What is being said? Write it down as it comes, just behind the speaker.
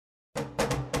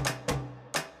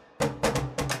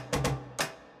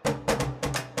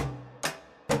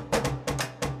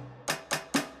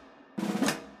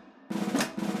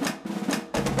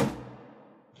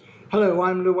Hello,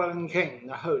 I'm Llewellyn King,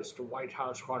 the host of White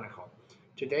House Chronicle.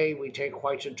 Today we take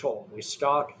quite a tour. We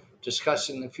start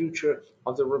discussing the future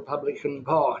of the Republican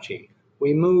Party.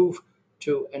 We move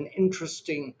to an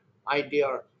interesting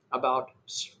idea about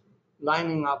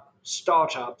lining up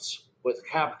startups with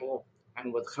capital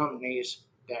and with companies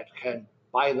that can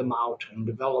buy them out and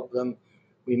develop them.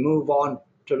 We move on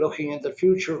to looking at the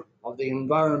future of the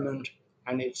environment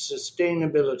and its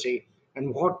sustainability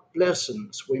and what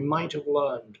lessons we might have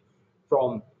learned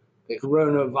from the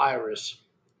coronavirus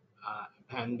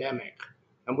pandemic.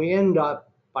 And we end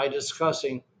up by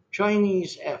discussing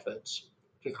Chinese efforts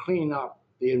to clean up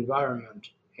the environment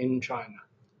in China.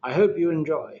 I hope you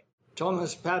enjoy.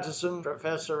 Thomas Patterson,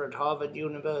 professor at Harvard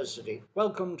University.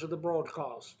 Welcome to the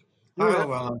broadcast. You Hi, have,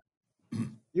 Llewellyn.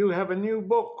 you have a new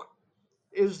book.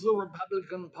 Is the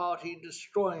Republican Party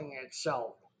destroying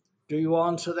itself? Do you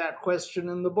answer that question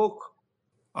in the book?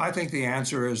 I think the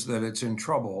answer is that it's in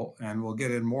trouble and will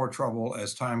get in more trouble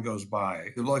as time goes by.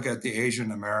 You look at the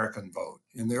Asian American vote.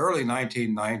 In the early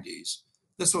 1990s,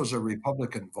 this was a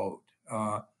Republican vote.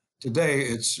 Today,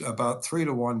 it's about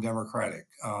 3-1 Democratic.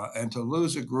 And to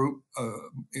lose a group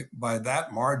by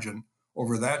that margin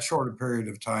over that short a period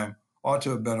of time ought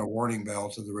to have been a warning bell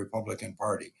to the Republican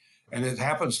Party. And it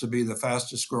happens to be the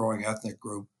fastest growing ethnic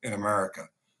group in America.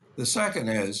 The second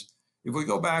is, if we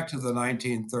go back to the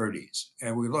 1930s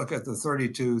and we look at the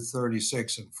 32,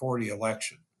 36, and 40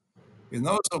 election, in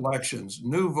those elections,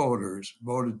 new voters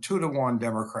voted 2-1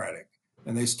 Democratic,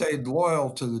 and they stayed loyal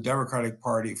to the Democratic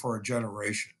Party for a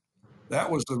generation.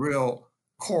 That was the real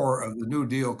core of the New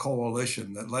Deal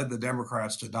coalition that led the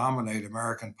Democrats to dominate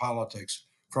American politics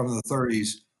from the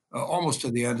 30s almost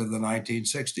to the end of the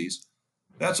 1960s.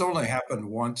 That's only happened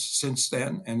once since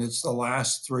then, and it's the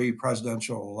last three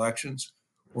presidential elections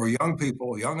where young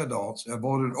people, young adults, have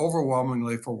voted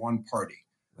overwhelmingly for one party,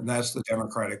 and that's the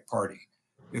Democratic Party.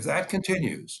 If that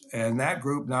continues, and that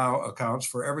group now accounts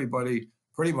for everybody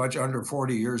pretty much under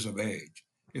 40 years of age,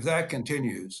 if that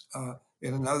continues,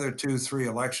 in another 2, 3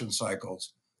 election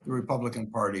cycles, the Republican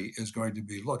Party is going to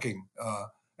be looking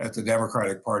at the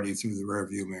Democratic Party through the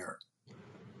rearview mirror.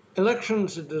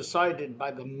 Elections are decided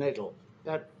by the middle,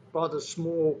 that rather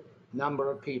small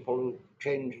number of people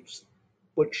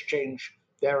which change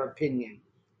their opinion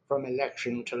from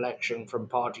election to election, from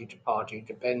party to party,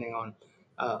 depending on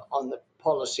the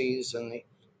policies and the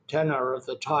tenor of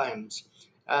the times.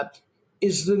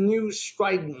 Is the new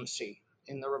stridency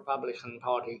in the Republican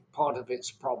Party part of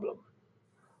its problem?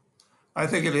 I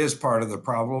think it is part of the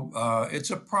problem.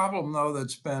 It's a problem, though,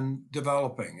 that's been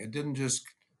developing. It didn't just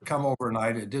come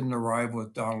overnight. It didn't arrive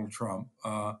with Donald Trump.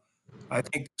 I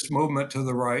think this movement to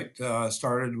the right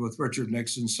started with Richard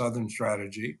Nixon's Southern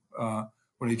strategy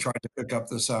when he tried to pick up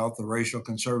the South, the racial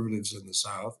conservatives in the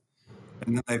South.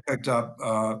 And then they picked up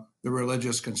the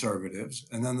religious conservatives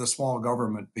and then the small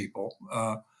government people.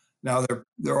 Now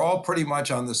they're all pretty much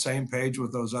on the same page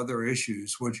with those other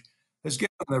issues, which has given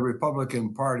the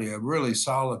Republican Party a really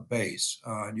solid base.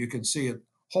 And you can see it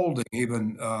holding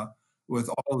even with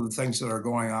all of the things that are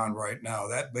going on right now.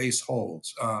 That base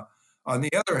holds. On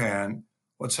the other hand,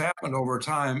 what's happened over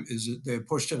time is that they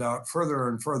pushed it out further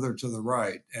and further to the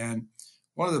right. And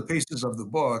one of the pieces of the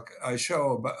book, I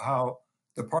show about how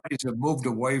the parties have moved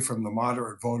away from the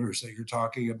moderate voters that you're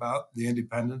talking about, the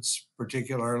independents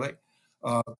particularly.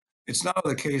 Uh, it's now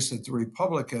the case that the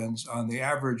Republicans on the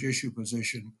average issue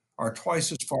position are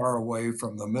twice as far away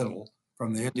from the middle,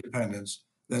 from the independents,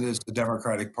 than is the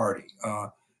Democratic Party.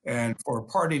 And for a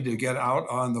party to get out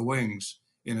on the wings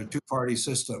in a two-party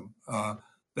system,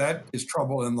 that is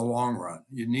trouble in the long run.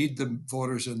 You need the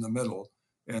voters in the middle.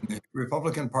 And the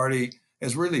Republican Party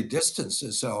has really distanced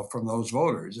itself from those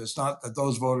voters. It's not that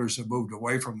those voters have moved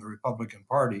away from the Republican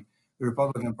Party. The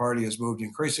Republican Party has moved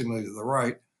increasingly to the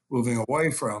right, moving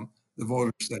away from the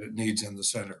voters that it needs in the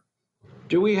center.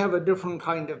 Do we have a different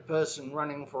kind of person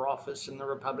running for office in the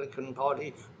Republican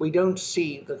Party? We don't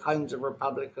see the kinds of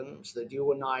Republicans that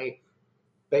you and I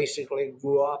basically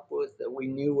grew up with, that we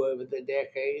knew over the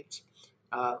decades,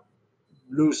 uh,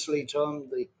 loosely termed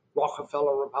the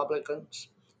Rockefeller Republicans.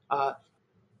 Uh,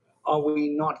 are we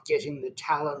not getting the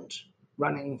talent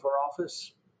running for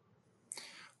office?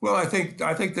 Well, I think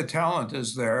the talent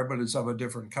is there, but it's of a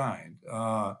different kind.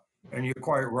 And you're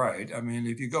quite right. I mean,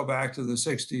 if you go back to the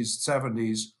 60s,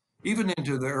 70s, even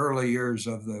into the early years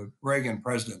of the Reagan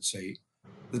presidency,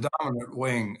 the dominant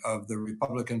wing of the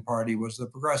Republican Party was the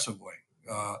progressive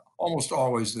wing. Almost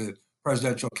always the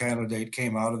presidential candidate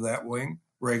came out of that wing.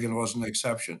 Reagan was an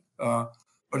exception.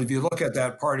 But if you look at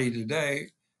that party today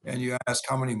and you ask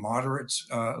how many moderates,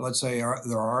 let's say,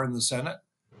 there are in the Senate,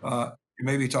 you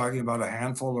may be talking about a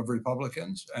handful of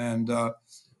Republicans, and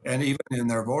even in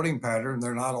their voting pattern,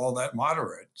 they're not all that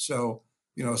moderate. So,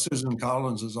 Susan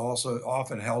Collins is also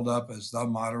often held up as the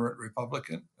moderate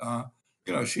Republican.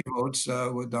 She votes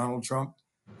with Donald Trump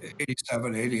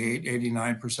 87, 88,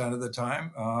 89% of the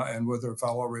time, and with her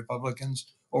fellow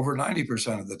Republicans over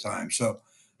 90% of the time. So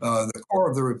the core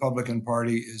of the Republican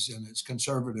Party is in its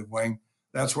conservative wing.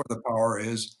 That's where the power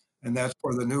is, and that's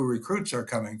where the new recruits are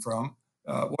coming from.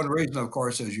 One reason, of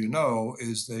course, as you know,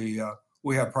 is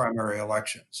we have primary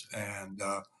elections, and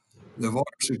the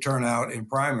voters who turn out in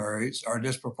primaries are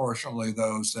disproportionately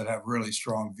those that have really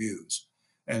strong views.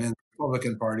 And in the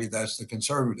Republican Party, that's the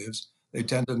conservatives. They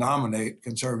tend to nominate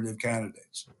conservative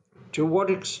candidates. To what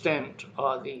extent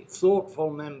are the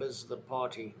thoughtful members of the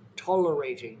party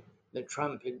tolerating the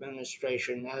Trump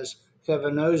administration, as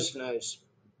Kevin Osnos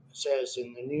says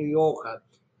in the New Yorker,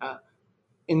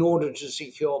 in order to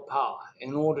secure power,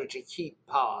 in order to keep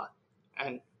power,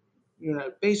 and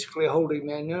basically holding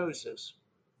their noses?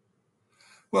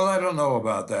 Well, I don't know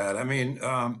about that. I mean,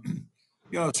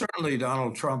 certainly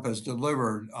Donald Trump has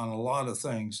delivered on a lot of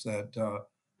things that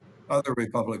other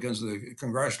Republicans, the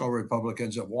congressional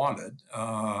Republicans, have wanted.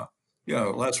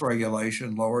 Less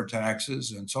regulation, lower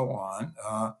taxes, and so on.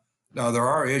 Now, there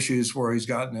are issues where he's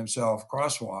gotten himself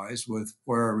crosswise with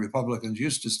where Republicans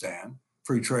used to stand,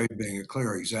 free trade being a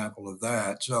clear example of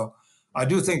that. So I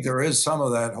do think there is some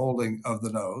of that holding of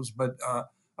the nose. But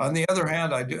on the other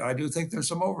hand, I do think there's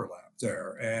some overlap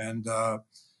there. And,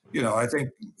 I think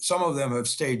some of them have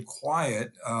stayed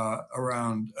quiet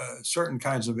around certain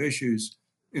kinds of issues,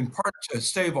 in part to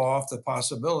stave off the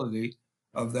possibility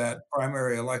of that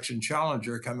primary election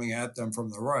challenger coming at them from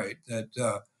the right. That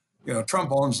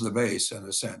Trump owns the base in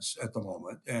a sense at the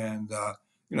moment, and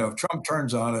if Trump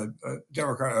turns on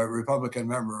a Republican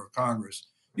member of Congress,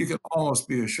 you can almost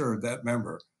be assured that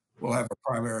member will have a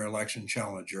primary election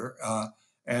challenger,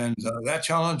 and that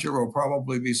challenger will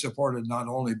probably be supported not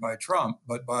only by Trump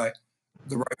but by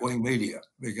the right-wing media,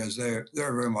 because they're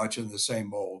very much in the same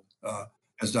mold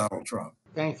as Donald Trump.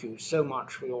 Thank you so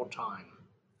much for your time.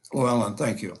 Well, Alan,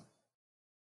 thank you.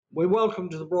 We welcome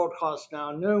to the broadcast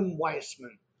now Noam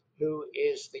Weissman, who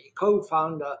is the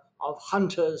co-founder of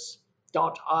Hunters.io,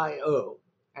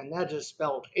 and that is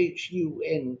spelled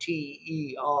Hunterz.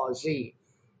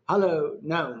 Hello,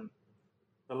 Noam.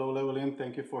 Hello, Llewellyn.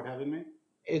 Thank you for having me.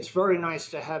 It's very nice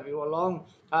to have you along.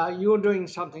 You're doing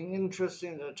something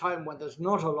interesting at a time when there's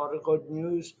not a lot of good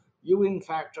news. You, in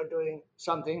fact, are doing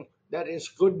something that is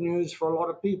good news for a lot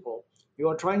of people. You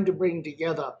are trying to bring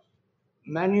together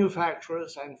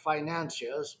manufacturers and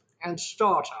financiers and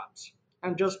startups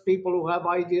and just people who have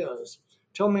ideas.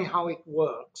 Tell me how it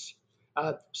works.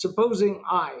 Supposing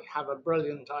I have a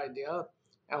brilliant idea,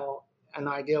 or an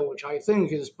idea which I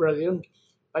think is brilliant,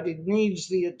 but it needs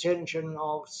the attention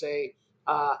of, say,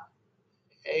 a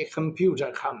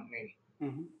computer company.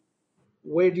 Mm-hmm.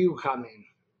 Where do you come in?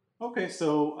 Okay,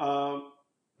 so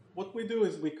what we do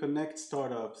is we connect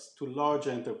startups to large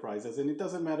enterprises, and it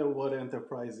doesn't matter what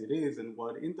enterprise it is and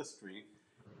what industry.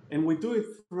 And we do it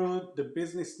through the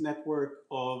business network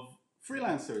of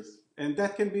freelancers, and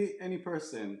that can be any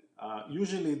person.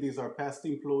 Usually these are past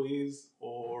employees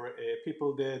or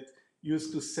people that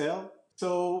used to sell.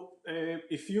 So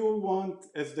if you want,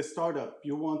 as the startup,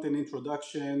 you want an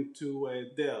introduction to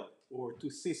Dell or to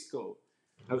Cisco,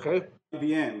 Okay.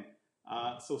 IBM.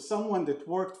 So someone that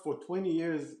worked for 20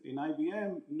 years in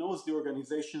IBM knows the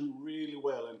organization really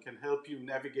well and can help you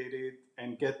navigate it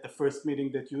and get the first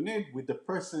meeting that you need with the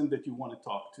person that you want to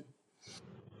talk to.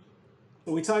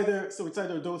 So it's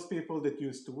either those people that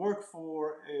used to work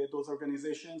for those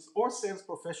organizations, or sales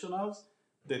professionals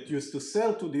that used to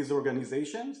sell to these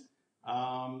organizations,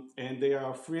 and they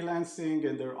are freelancing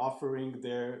and they're offering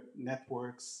their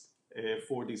networks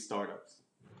for these startups.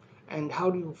 And how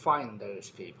do you find those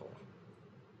people?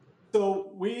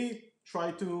 So we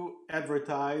try to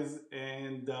advertise,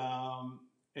 and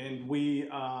we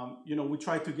we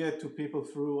try to get to people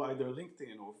through either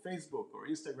LinkedIn or Facebook or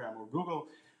Instagram or Google.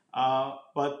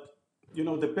 But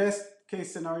the best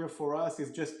case scenario for us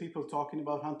is just people talking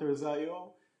about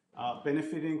Hunters.io,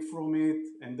 benefiting from it,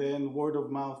 and then word of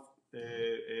mouth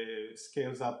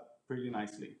scales up pretty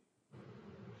nicely.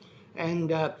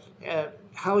 And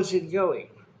how is it going?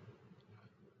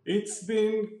 It's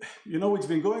been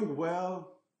going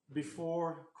well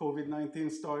before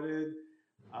COVID-19 started,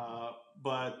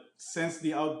 but since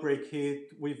the outbreak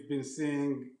hit, we've been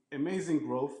seeing amazing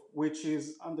growth, which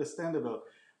is understandable.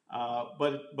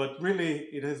 But really,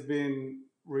 it has been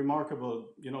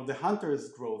remarkable. The hunters'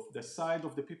 growth, the side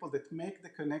of the people that make the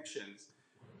connections,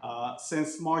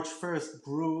 since March 1st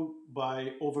grew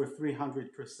by over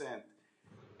 300%.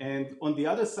 And on the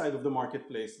other side of the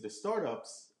marketplace, the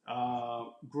startups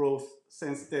growth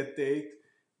since that date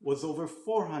was over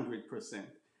 400%.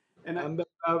 And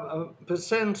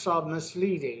Percents are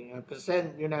misleading. A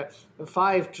percent,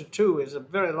 5 to 2 is a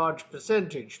very large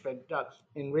percentage, but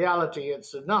in reality,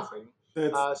 it's nothing.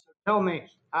 So tell me,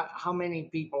 how many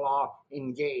people are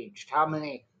engaged? How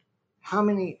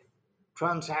many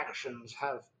transactions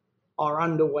are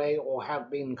underway or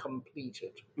have been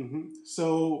completed?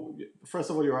 So, first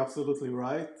of all, you're absolutely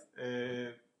right.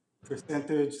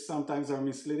 Percentage sometimes are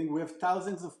misleading. We have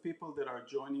thousands of people that are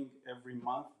joining every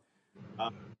month.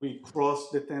 We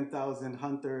crossed the 10,000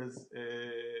 hunters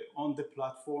on the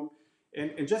platform.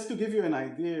 And just to give you an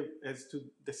idea as to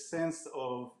the sense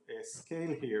of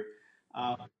scale here,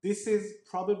 this is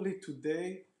probably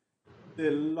today the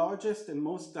largest and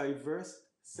most diverse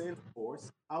sales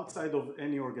force outside of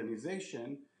any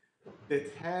organization that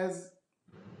has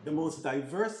the most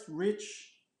diverse reach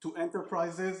to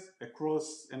enterprises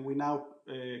across, and we now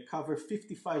cover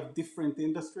 55 different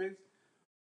industries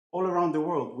all around the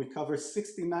world. We cover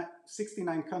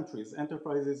 69 countries,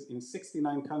 enterprises in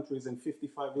 69 countries and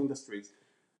 55 industries.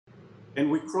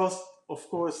 And we crossed, of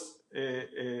course,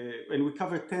 and we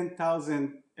cover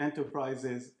 10,000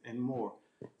 enterprises and more.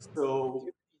 So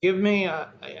give me a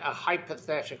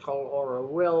hypothetical or a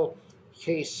real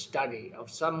case study of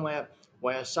somewhere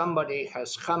where somebody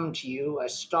has come to you, a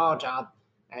startup,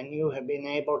 and you have been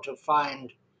able to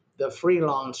find the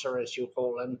freelancer, as you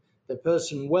call him, the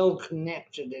person well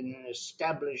connected in an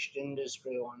established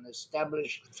industry or an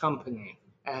established company.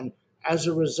 And as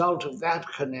a result of that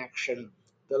connection,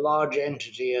 the large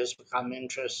entity has become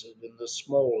interested in the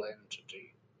small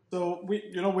entity. So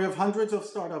we have hundreds of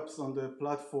startups on the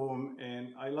platform,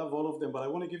 and I love all of them. But I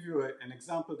want to give you an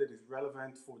example that is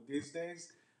relevant for these days.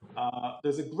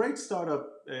 There's a great startup.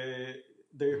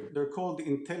 They're called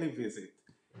IntelliVisit,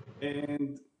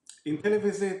 and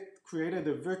IntelliVisit created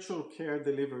a virtual care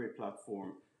delivery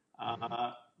platform.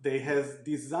 They have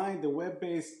designed a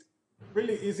web-based,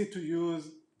 really easy to use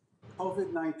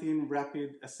COVID-19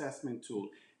 rapid assessment tool,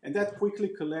 and that quickly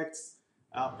collects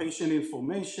patient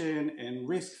information and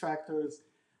risk factors.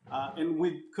 And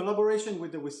with collaboration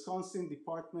with the Wisconsin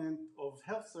Department of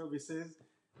Health Services,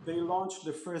 they launched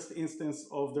the first instance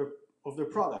of their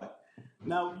product.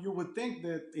 Now, you would think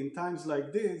that in times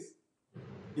like this,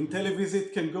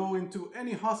 IntelliVisit can go into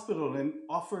any hospital and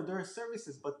offer their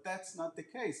services, but that's not the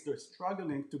case. They're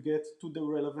struggling to get to the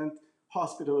relevant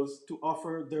hospitals to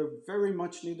offer their very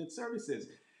much needed services.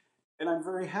 And I'm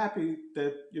very happy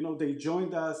that they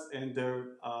joined us and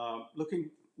they're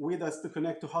looking with us to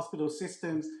connect to hospital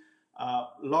systems,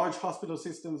 large hospital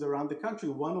systems around the country.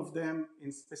 One of them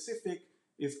in specific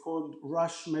is called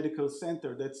Rush Medical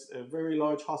Center. That's a very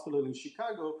large hospital in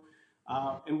Chicago.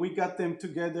 And we got them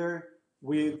together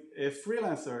with a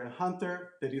freelancer, a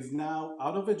hunter that is now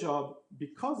out of a job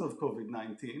because of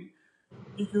COVID-19.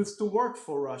 He used to work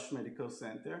for Rush Medical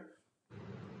Center,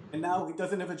 and now he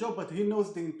doesn't have a job, but he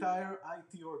knows the entire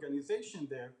IT organization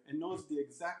there and knows the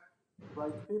exact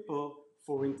right people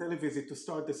for IntelliVisit to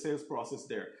start the sales process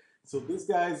there. So these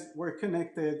guys were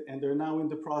connected, and they're now in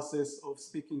the process of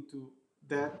speaking to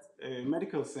that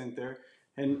medical center,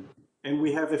 and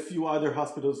we have a few other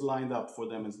hospitals lined up for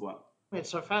them as well.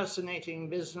 It's a fascinating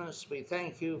business. We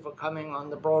thank you for coming on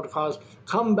the broadcast.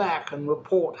 Come back and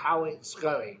report how it's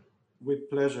going. With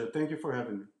pleasure. Thank you for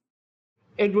having me.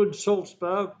 Edward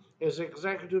Salzberg is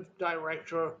Executive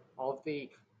Director of the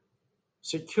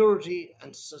Security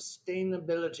and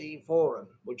Sustainability Forum,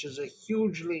 which is a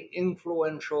hugely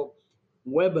influential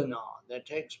webinar that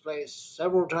takes place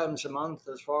several times a month,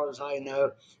 as far as I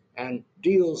know, and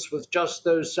deals with just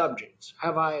those subjects.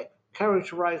 Have I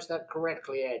characterized that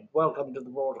correctly, Ed? Welcome to the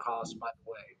broadcast, by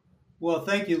the way. Well,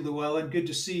 thank you, Llewellyn. Good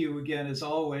to see you again, as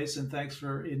always, and thanks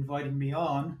for inviting me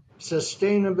on.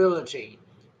 Sustainability.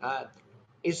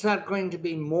 Is that going to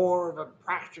be more of a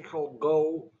practical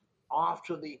goal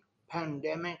after the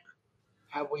pandemic?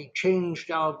 Have we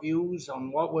changed our views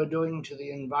on what we're doing to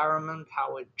the environment,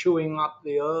 how we're chewing up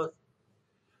the earth?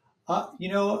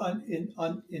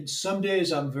 In some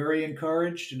days I'm very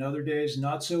encouraged, and other days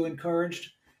not so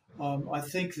encouraged. I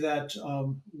think that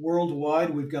worldwide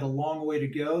we've got a long way to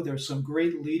go. There's some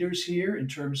great leaders here in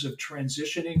terms of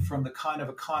transitioning from the kind of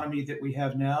economy that we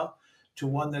have now to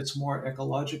one that's more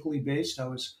ecologically based. I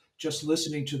was just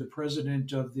listening to the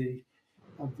president of the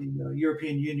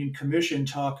European Union Commission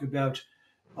talk about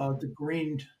the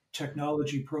green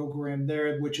technology program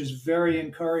there, which is very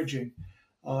encouraging.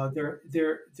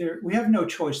 We have no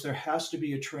choice. There has to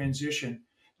be a transition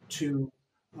to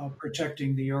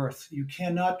protecting the earth. You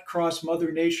cannot cross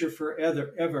Mother Nature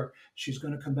forever. Ever. She's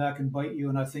going to come back and bite you.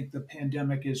 And I think the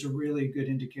pandemic is a really good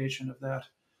indication of that.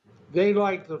 They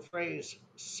like the phrase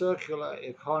circular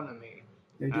economy,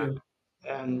 They uh, do.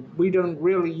 and we don't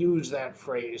really use that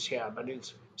phrase here, but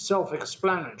it's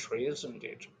self-explanatory, isn't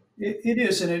it? It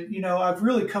is, and I've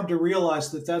really come to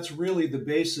realize that that's really the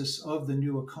basis of the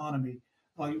new economy.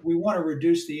 We want to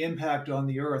reduce the impact on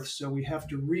the earth, so we have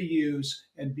to reuse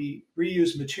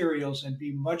materials and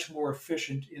be much more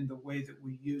efficient in the way that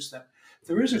we use them.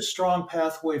 There is a strong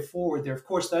pathway forward there. Of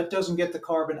course, that doesn't get the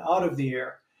carbon out of the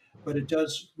air, but it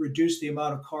does reduce the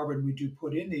amount of carbon we do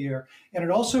put in the air, and it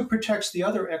also protects the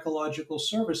other ecological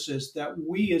services that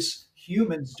we as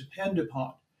humans depend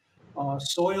upon.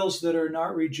 Soils that are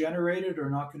not regenerated are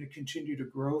not going to continue to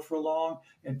grow for long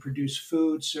and produce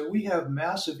food. So we have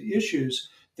massive issues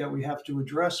that we have to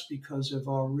address because of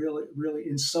our really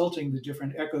insulting the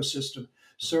different ecosystem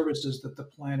services that the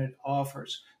planet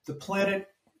offers. The planet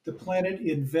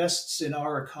invests in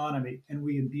our economy, and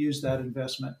we abuse that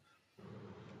investment.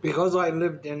 Because I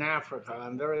lived in Africa,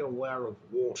 I'm very aware of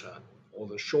water, or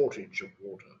the shortage of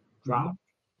water, drought. Mhm.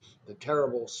 The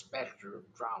terrible specter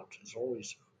of drought is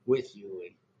always with you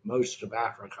in most of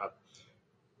Africa.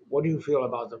 What do you feel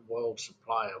about the world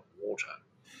supply of water?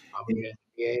 Are we It, going to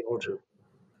be able to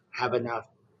have enough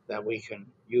that we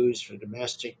can use for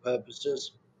domestic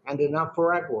purposes and enough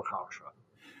for agriculture?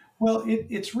 well,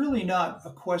 it's really not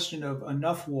a question of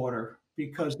enough water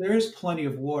because there is plenty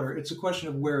of water. It's a question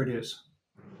of where it is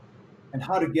and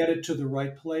how to get it to the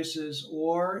right places.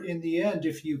 Or in the end,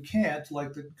 if you can't,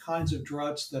 like the kinds of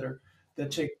droughts that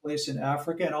take place in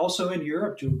Africa and also in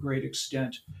Europe to a great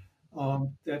extent,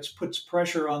 that puts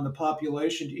pressure on the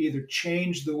population to either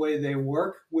change the way they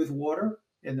work with water.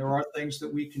 And there are things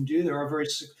that we can do. There are very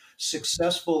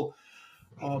successful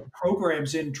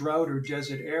programs in drought or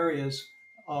desert areas,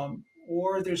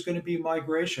 or there's going to be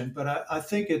migration. But I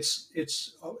think it's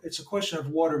a question of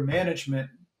water management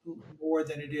more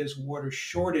than it is water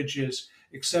shortages,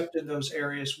 except in those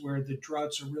areas where the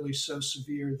droughts are really so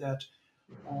severe that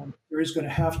there is going to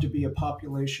have to be a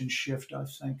population shift, I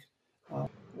think. Uh,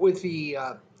 With the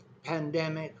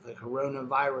pandemic, the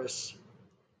coronavirus,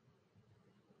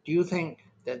 do you think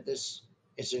that this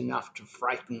is enough to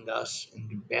frighten us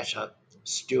into better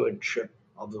stewardship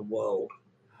of the world?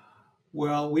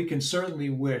 well, we can certainly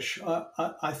wish.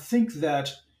 I think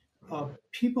that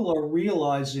people are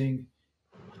realizing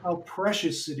how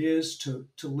precious it is to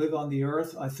live on the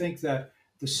earth. I think that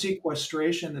the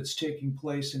sequestration that's taking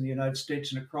place in the United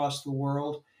States and across the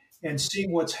world, and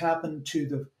seeing what's happened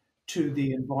to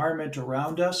the environment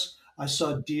around us. I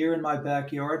saw deer in my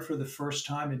backyard for the first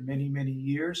time in many, many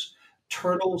years.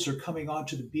 Turtles are coming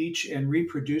onto the beach and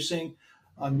reproducing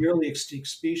on nearly extinct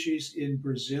species in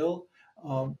Brazil.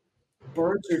 Um,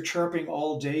 Birds are chirping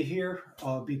all day here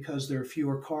because there are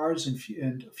fewer cars and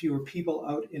fewer people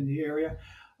out in the area.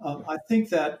 I think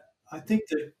that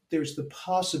there's the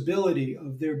possibility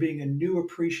of there being a new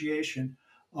appreciation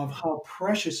of how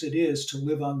precious it is to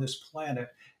live on this planet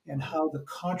and how the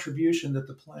contribution that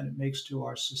the planet makes to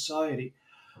our society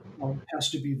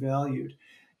has to be valued.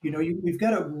 We've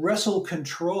got to wrestle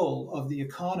control of the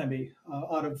economy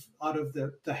out of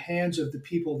the hands of the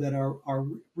people that are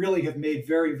really have made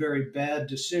very very bad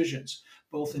decisions,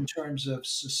 both in terms of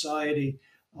society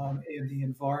and the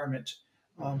environment.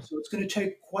 So it's going to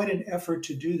take quite an effort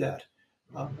to do that.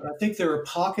 But I think there are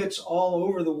pockets all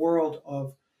over the world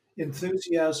of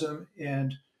enthusiasm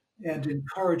and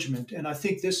encouragement. And I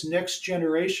think this next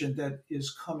generation that is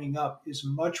coming up is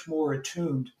much more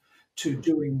attuned to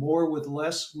doing more with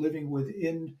less, living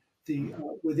within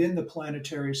the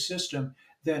planetary system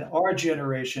than our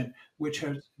generation, which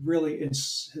has really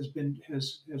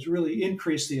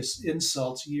increased the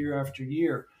insults year after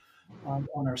year on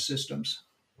our systems.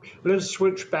 Let's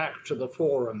switch back to the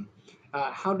forum.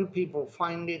 How do people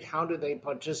find it? How do they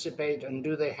participate? And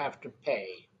do they have to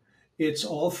pay? It's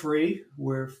all free.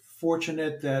 We're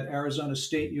fortunate that Arizona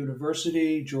State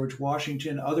University, George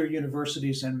Washington, other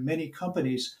universities, and many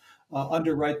companies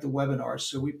underwrite the webinars.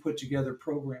 So we put together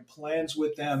program plans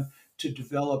with them to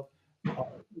develop, uh,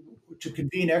 to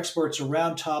convene experts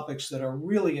around topics that are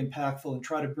really impactful and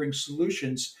try to bring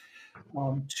solutions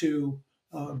to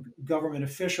government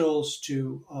officials,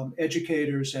 to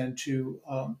educators, and to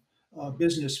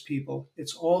business people.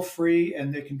 It's all free,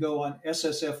 and they can go on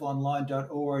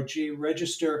ssfonline.org,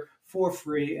 register for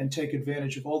free, and take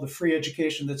advantage of all the free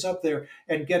education that's up there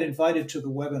and get invited to the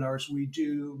webinars. We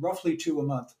do roughly two a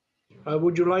month.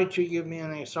 Would you like to give me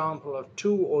an example of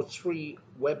two or three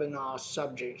webinar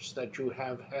subjects that you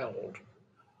have held?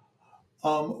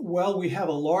 Well, we have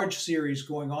a large series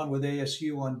going on with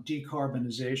ASU on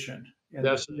decarbonization and the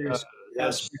That's various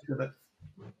that's aspects of it.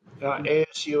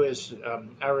 ASU is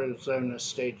Arizona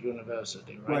State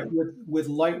University, right? Right, with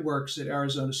Lightworks at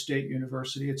Arizona State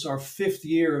University. It's our fifth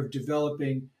year of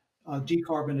developing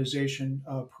decarbonization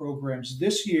programs.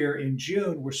 This year in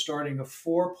June, we're starting a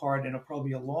four-part and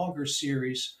probably a longer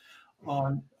series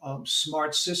on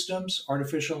smart systems,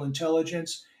 artificial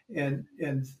intelligence, and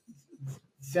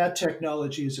that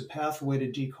technology is a pathway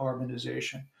to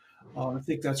decarbonization. I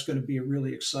think that's going to be a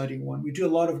really exciting one. We do a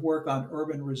lot of work on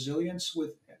urban resilience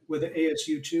with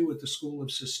ASU too, with the School of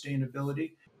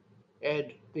Sustainability.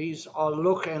 Ed, these are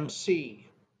look and see.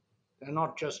 They're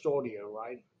not just audio,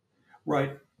 right?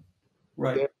 Right,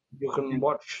 right. There you can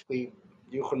watch the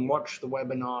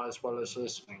webinar as well as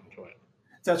listening to it.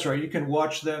 That's right. You can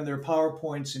watch them. There are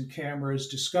PowerPoints and cameras,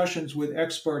 discussions with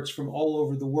experts from all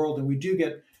over the world. And we do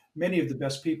get many of the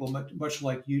best people, much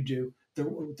like you do,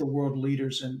 the world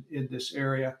leaders in this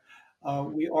area.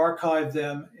 We archive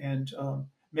them and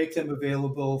make them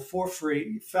available for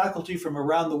free. Faculty from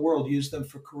around the world use them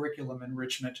for curriculum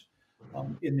enrichment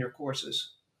in their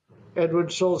courses. Edward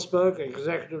Salzberg,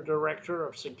 Executive Director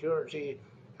of Security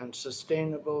and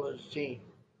Sustainability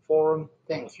Forum,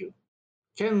 thank you.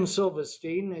 Ken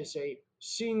Silverstein is a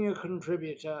senior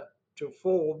contributor to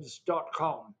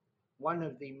Forbes.com, one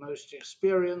of the most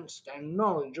experienced and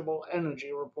knowledgeable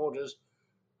energy reporters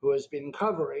who has been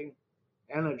covering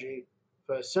energy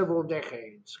for several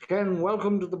decades. Ken,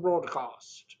 welcome to the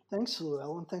broadcast. Thanks,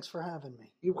 Llewellyn. Thanks for having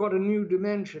me. You've got a new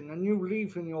dimension, a new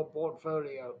leaf in your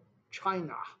portfolio,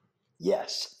 China.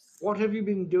 Yes. What have you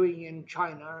been doing in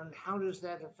China, and how does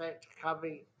that affect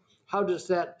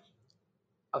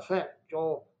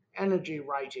your energy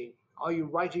writing? Are you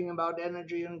writing about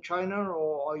energy in China,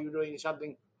 or are you doing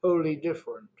something wholly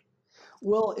different?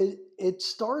 Well, it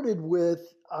started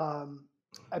with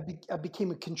I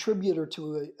became a contributor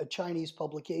to a Chinese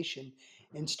publication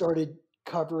and started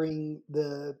covering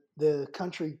the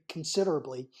country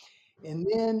considerably. And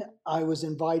then I was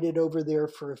invited over there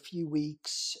for a few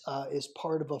weeks as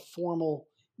part of a formal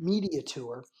media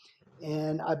tour.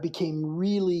 And I became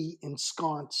really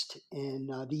ensconced in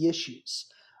the issues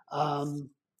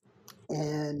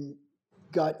and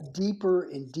got deeper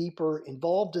and deeper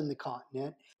involved in the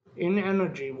continent. In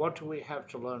energy, what do we have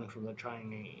to learn from the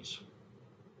Chinese?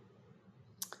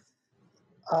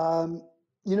 Um,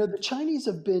 the Chinese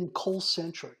have been coal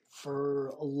centric for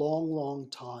a long, long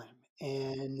time,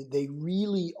 and they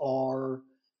really are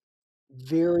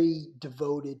very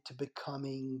devoted to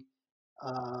becoming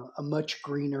a much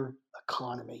greener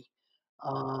economy.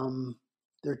 Um,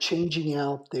 they're changing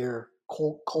out their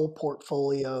coal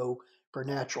portfolio for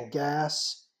natural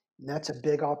gas, and that's a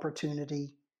big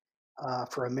opportunity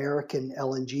for American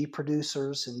LNG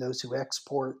producers and those who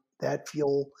export that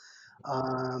fuel.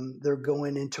 They're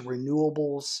going into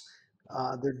renewables.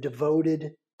 They're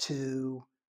devoted to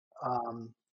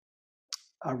um,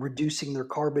 reducing their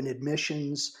carbon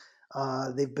emissions.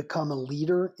 They've become a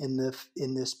leader in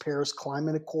this Paris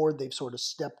Climate Accord. They've sort of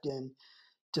stepped in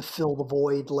to fill the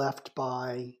void left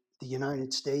by the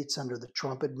United States under the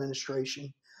Trump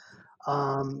administration.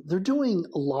 They're doing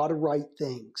a lot of right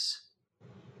things.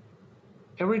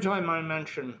 Every time I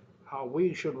mention how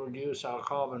we should reduce our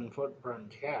carbon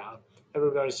footprint here,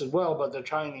 everybody says, well, but the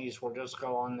Chinese will just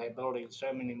go on, they're building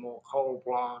so many more coal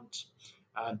plants,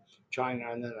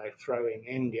 China, and then they throw in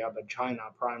India, but China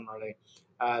primarily.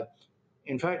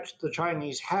 In fact, the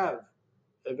Chinese have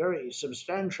a very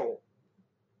substantial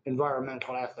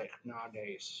environmental ethic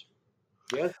nowadays.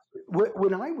 Yes?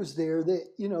 When I was there,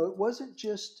 it wasn't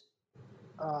just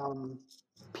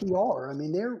PR. I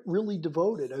mean, they're really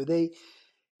devoted.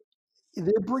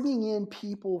 They're bringing in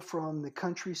people from the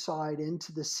countryside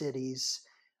into the cities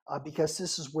because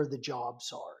this is where the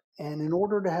jobs are. And in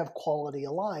order to have quality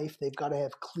of life, they've got to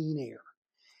have clean air.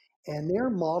 And their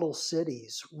model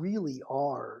cities really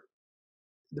are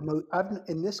the most.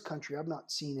 In this country, I've not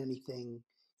seen anything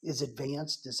as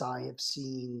advanced as I have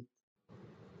seen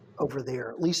over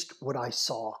there. At least what I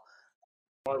saw.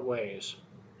 What ways?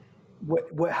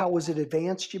 How was it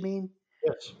advanced? You mean?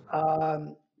 Yes.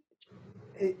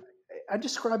 I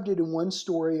described it in one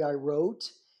story I wrote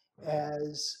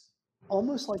as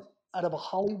almost like out of a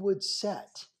Hollywood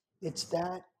set. It's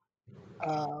that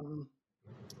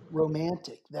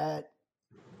romantic, that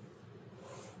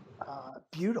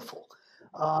beautiful.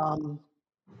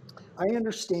 I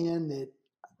understand that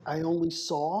I only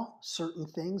saw certain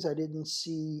things. I didn't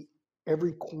see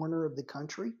every corner of the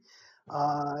country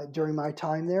during my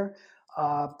time there.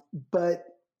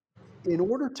 But in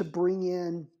order to bring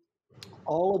in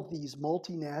all of these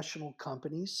multinational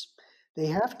companies they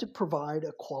have to provide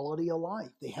a quality of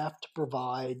life. They have to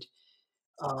provide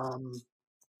um,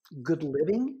 good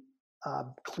living,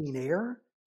 clean air,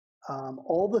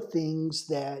 all the things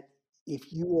that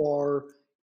if you are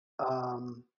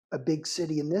a big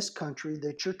city in this country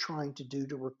that you're trying to do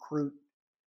to recruit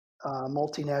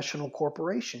multinational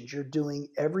corporations. You're doing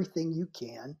everything you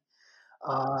can.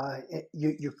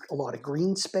 You're a lot of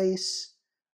green space,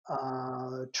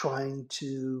 trying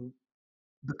to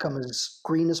become as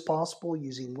green as possible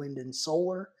using wind and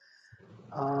solar.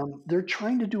 They're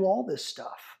trying to do all this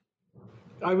stuff.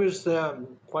 I was there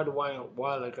quite a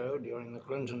while ago during the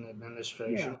Clinton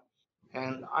administration,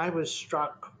 and I was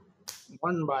struck,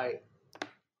 one, by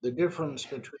the difference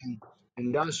between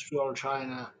industrial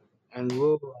China and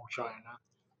rural China.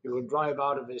 You would drive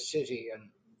out of a city, and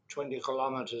 20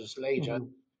 kilometers later,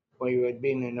 Mhm. where you had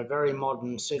been in a very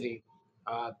modern city,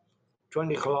 uh,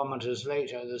 20 kilometers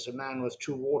later, there's a man with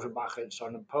two water buckets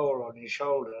on a pole on his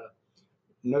shoulder,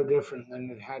 no different than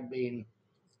it had been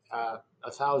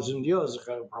 1,000 years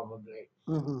ago, probably.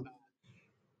 Mhm.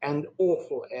 And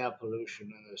awful air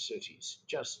pollution in the cities,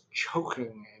 just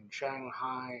choking in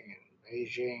Shanghai and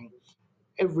Beijing.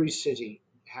 Every city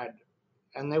had,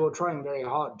 and they were trying very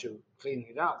hard to clean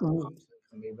it up Mhm. because they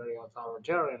can be very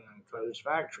authoritarian and close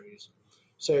factories.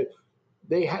 So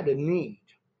they had a need,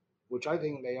 which I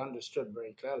think they understood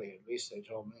very clearly, at least they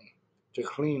told me, to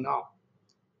clean up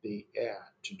the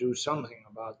air, to do something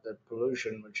about the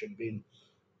pollution, which had been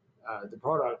the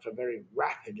product of very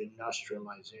rapid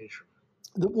industrialization.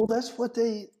 Well, that's what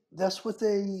they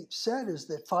said is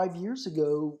that 5 years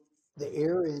ago, the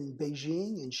air in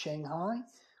Beijing and Shanghai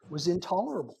was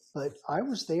intolerable. But I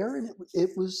was there, and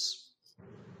it was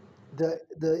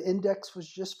the index was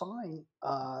just fine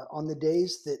on the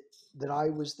days that I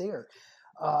was there.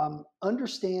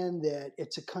 Understand that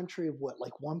it's a country of what,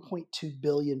 like 1.2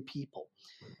 billion people,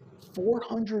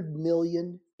 400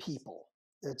 million people.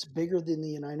 That's bigger than the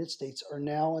United States are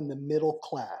now in the middle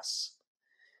class,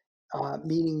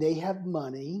 meaning they have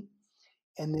money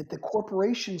and that the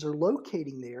corporations are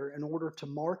locating there in order to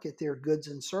market their goods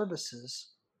and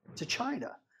services to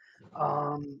China.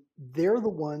 They're the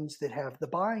ones that have the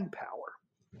buying power.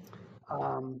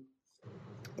 Um,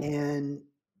 and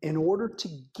in order to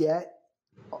get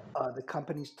the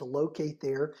companies to locate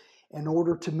there, in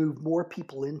order to move more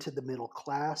people into the middle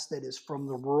class, that is from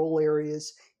the rural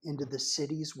areas into the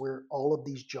cities where all of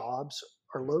these jobs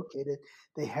are located,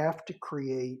 they have to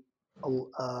create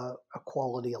a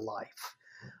quality of life.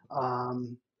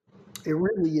 Um, it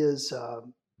really is a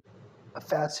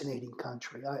fascinating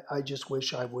country. I just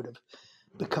wish I would have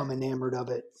become enamored of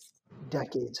it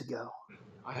decades ago.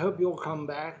 I hope you'll come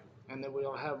back and that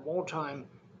we'll have more time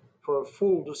for a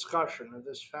full discussion of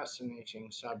this fascinating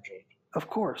subject. Of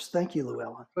course. Thank you,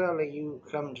 Llewellyn. Clearly, you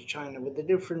come to China with a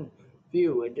different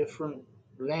view, a different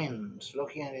lens,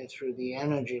 looking at it through the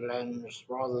energy lens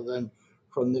rather than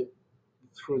from the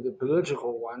through the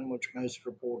political one, which most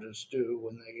reporters do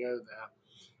when they go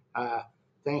there.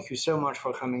 Thank you so much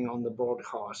for coming on the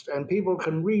broadcast. And people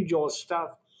can read your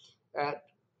stuff at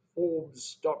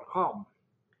Forbes.com.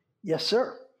 Yes,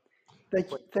 sir.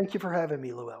 Thank you for having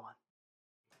me, Llewellyn.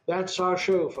 That's our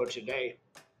show for today.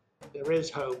 There is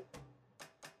hope.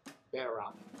 Bear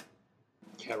up.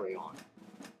 Carry on.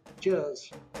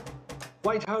 Cheers.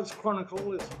 White House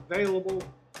Chronicle is available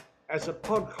as a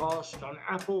podcast on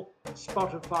Apple,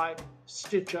 Spotify,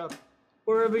 Stitcher,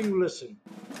 wherever you listen.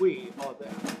 We are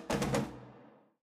there.